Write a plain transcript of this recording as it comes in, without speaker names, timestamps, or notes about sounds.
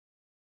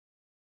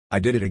I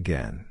did it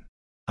again.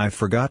 I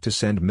forgot to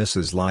send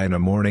Mrs. Lyon a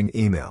morning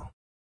email.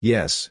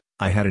 Yes,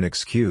 I had an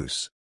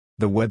excuse.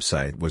 The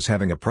website was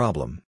having a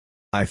problem.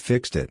 I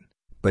fixed it,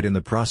 but in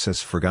the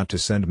process forgot to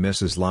send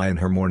Mrs. Lyon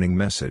her morning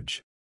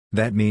message.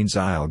 That means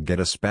I'll get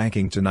a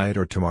spanking tonight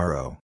or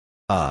tomorrow.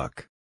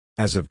 Ugh.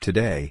 As of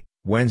today,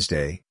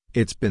 Wednesday,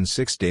 it's been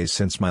 6 days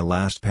since my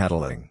last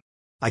paddling.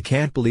 I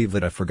can't believe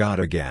that I forgot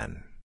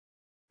again.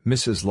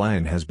 Mrs.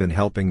 Lyon has been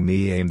helping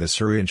me aim the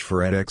syringe for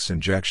Edx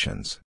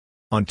injections.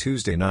 On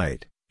Tuesday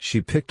night,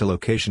 she picked a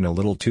location a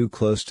little too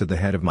close to the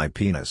head of my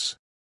penis.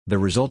 The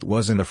result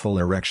wasn't a full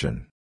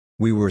erection.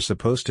 We were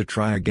supposed to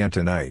try again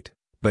tonight,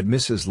 but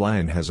Mrs.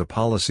 Lyon has a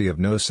policy of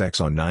no sex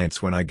on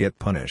nights when I get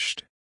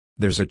punished.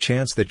 There's a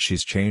chance that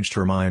she's changed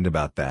her mind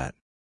about that.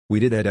 We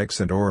did Edx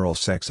and oral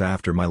sex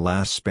after my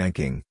last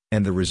spanking,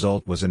 and the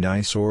result was a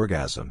nice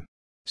orgasm.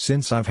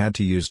 Since I've had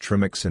to use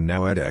Trimix and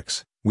now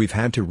Edx, we've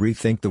had to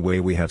rethink the way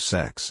we have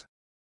sex.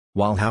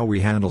 While how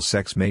we handle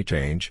sex may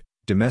change,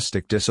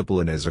 domestic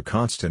discipline is a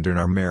constant in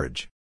our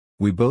marriage.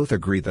 We both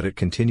agree that it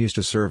continues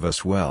to serve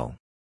us well.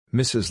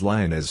 Mrs.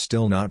 Lyon is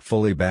still not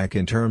fully back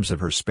in terms of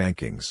her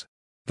spankings.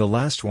 The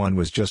last one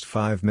was just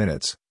 5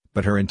 minutes,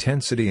 but her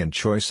intensity and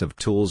choice of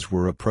tools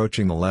were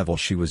approaching the level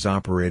she was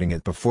operating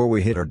at before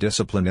we hit our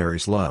disciplinary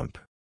slump.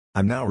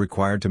 I'm now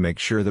required to make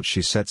sure that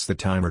she sets the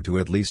timer to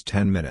at least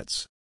 10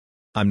 minutes.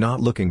 I'm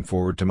not looking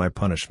forward to my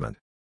punishment.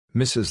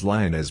 Mrs.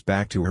 Lyon is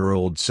back to her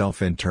old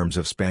self in terms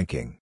of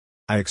spanking.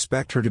 I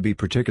expect her to be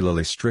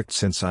particularly strict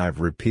since I've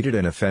repeated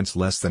an offense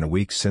less than a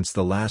week since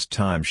the last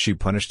time she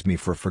punished me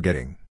for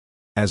forgetting.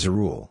 As a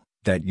rule,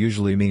 that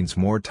usually means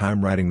more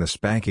time riding the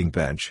spanking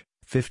bench,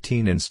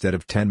 15 instead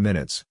of 10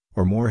 minutes,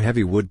 or more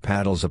heavy wood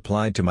paddles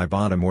applied to my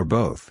bottom or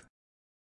both.